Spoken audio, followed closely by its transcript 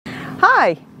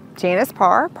Hi, Janice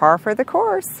Parr, Parr for the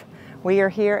course. We are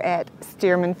here at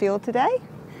Stearman Field today.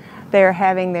 They're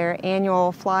having their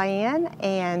annual fly-in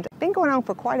and been going on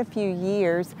for quite a few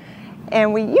years.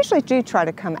 And we usually do try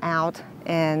to come out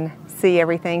and see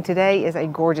everything. Today is a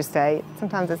gorgeous day.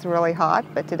 Sometimes it's really hot,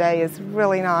 but today is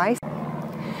really nice.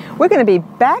 We're going to be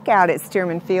back out at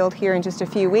Stearman Field here in just a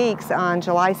few weeks on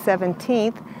July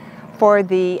 17th for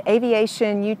the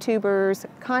Aviation YouTubers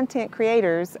Content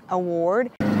Creators Award.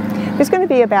 There's going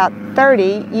to be about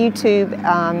 30 YouTube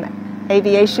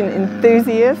aviation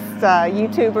enthusiasts,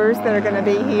 YouTubers that are going to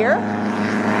be here.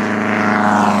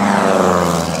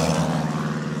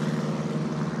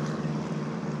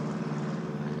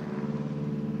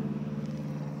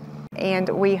 And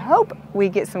we hope we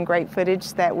get some great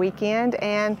footage that weekend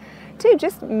and to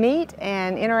just meet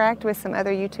and interact with some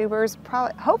other YouTubers.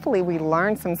 Hopefully we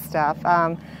learn some stuff.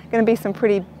 Going to be some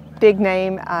pretty big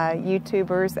name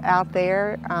YouTubers out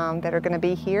there that are going to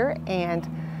be here, and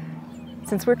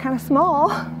since we're kind of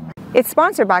small, it's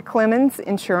sponsored by Clemens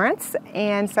Insurance,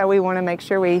 and so we want to make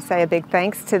sure we say a big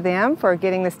thanks to them for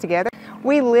getting this together.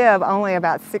 We live only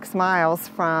about 6 miles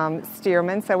from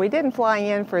Stearman, so we didn't fly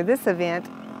in for this event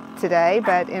today,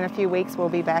 but in a few weeks we'll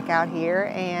be back out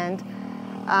here and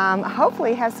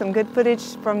hopefully have some good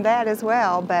footage from that as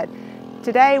well. But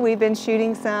today we've been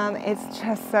shooting some. It's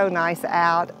just so nice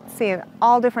out, seeing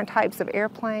all different types of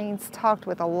airplanes, talked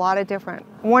with a lot of different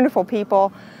wonderful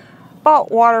people,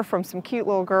 bought water from some cute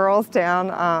little girls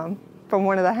down from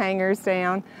one of the hangars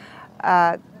down.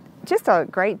 Just a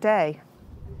great day.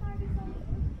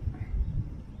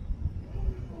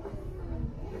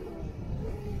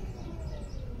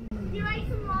 Do you like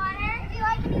some water? Do you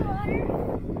like any water?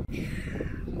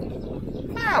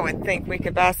 I would think we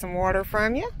could buy some water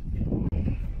from you.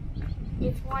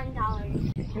 It's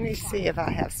 $1. Let me see if I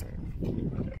have some.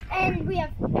 And we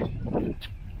have.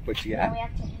 What you Yeah, got? we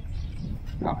have 10.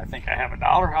 Oh, I think I have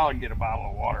 $1. I'll get a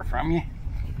bottle of water from you.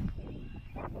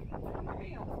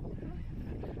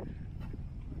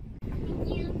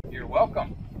 Thank you. You're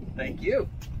welcome. Thank you.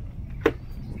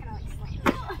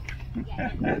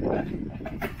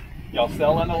 Y'all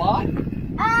selling a lot?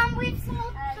 We've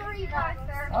sold 3 boxes.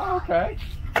 Oh, okay.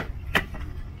 And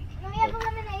we have a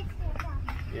lemonade stand.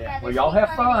 Yeah. Well, y'all have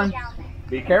fun.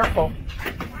 Be careful.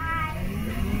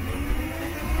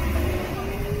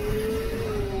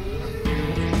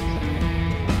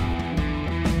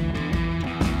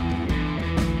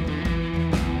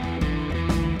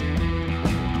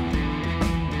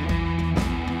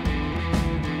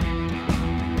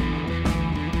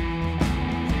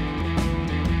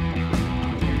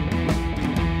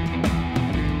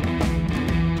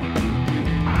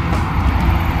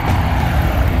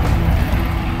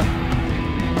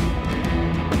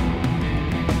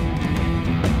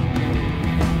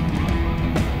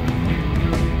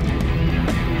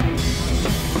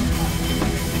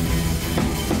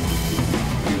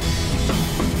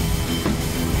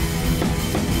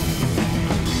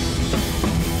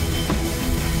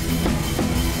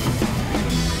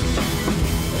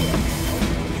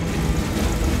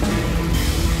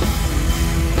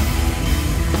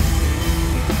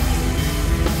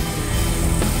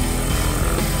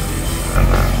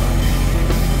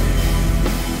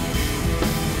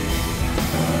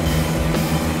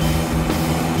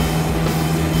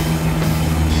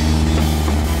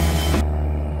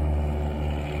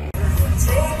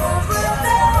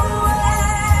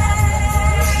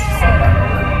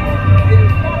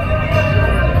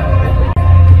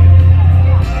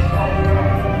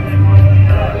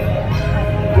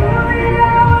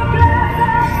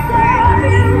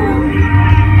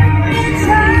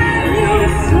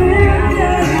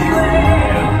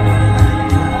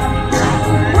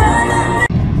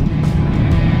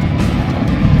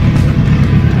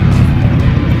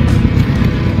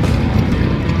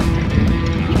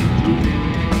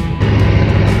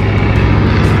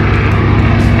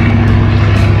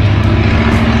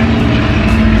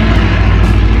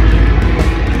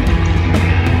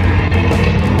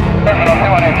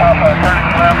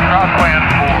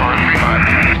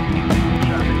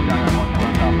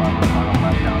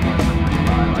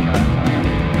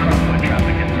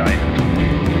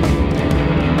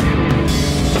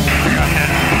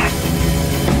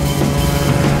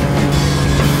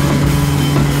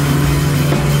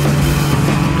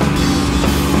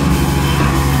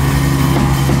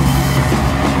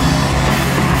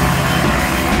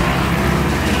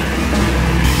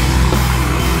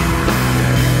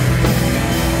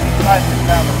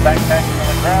 backpacking on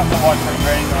the ground to watch them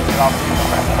grading on the officer.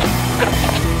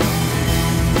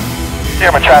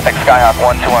 Stearman traffic, Skyhawk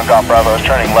 121 Golf Bravo is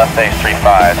turning left base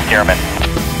 35, Stearman.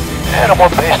 And a more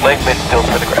base leg midfield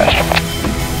for the grass.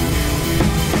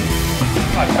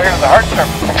 Clear to the hard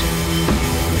surface.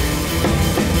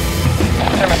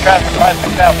 Stearman traffic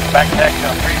 56000, back taxi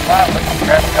on 35, looking for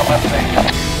traffic on left station.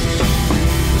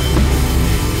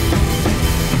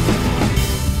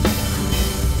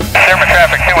 Stearman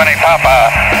traffic 218 Papa,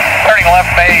 turning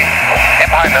left base, in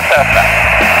behind the Cessna.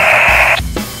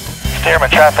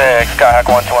 Stearman traffic, Skyhawk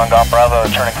 121 Golf Bravo,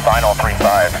 turning final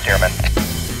 35, Stearman.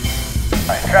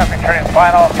 Traffic turning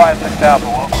final 56000,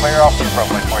 we'll clear off the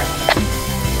appropriate for you.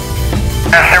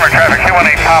 Stearman traffic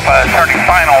 218 Papa, turning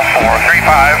final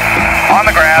 435, on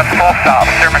the grass, full stop,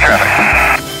 Stearman traffic.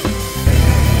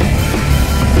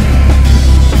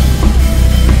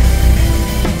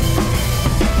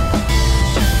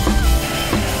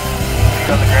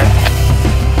 On the grass?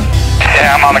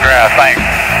 Yeah, I'm on the grass, thanks.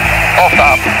 Full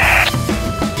stop.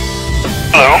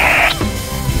 Blue.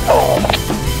 Oh.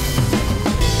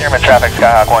 Stearman traffic,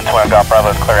 Skyhawk 120 Golf Bravo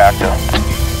is clear active.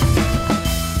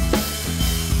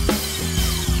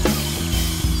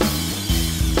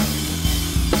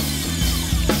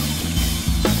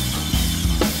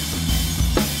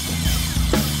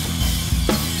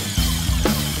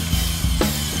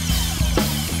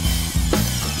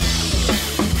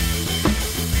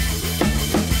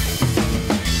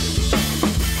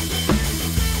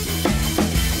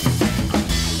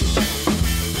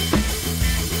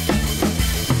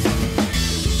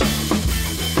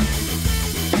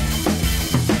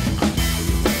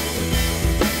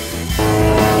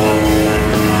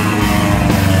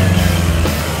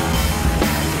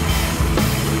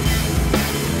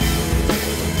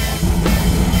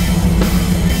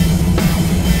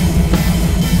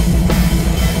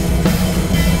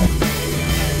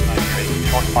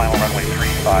 Final runway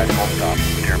 35, full stop,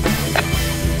 Stearman.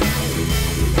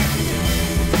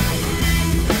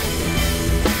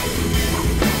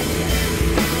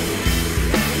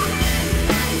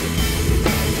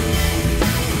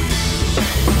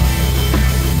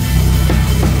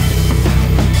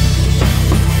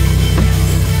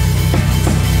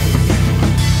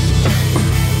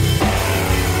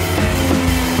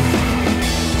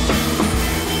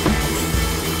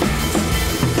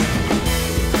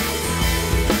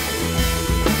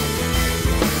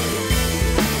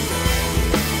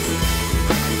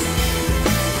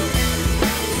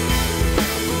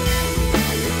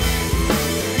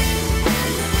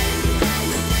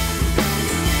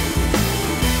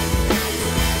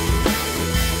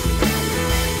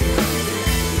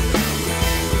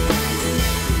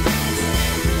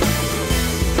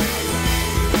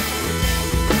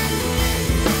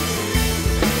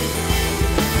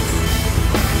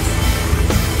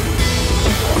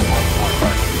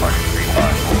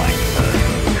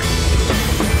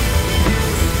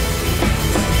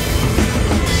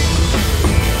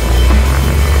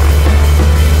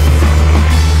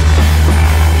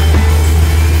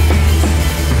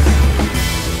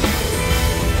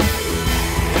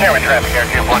 Stearman traffic,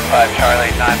 airfield 15 Charlie,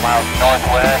 9 miles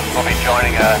northwest. We'll be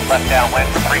joining a left downwind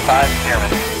for 35, Stearman.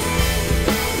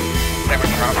 Stearman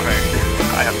traffic,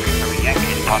 I have 3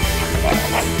 Yankee, Fox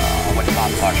 35, west on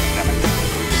Fox 7.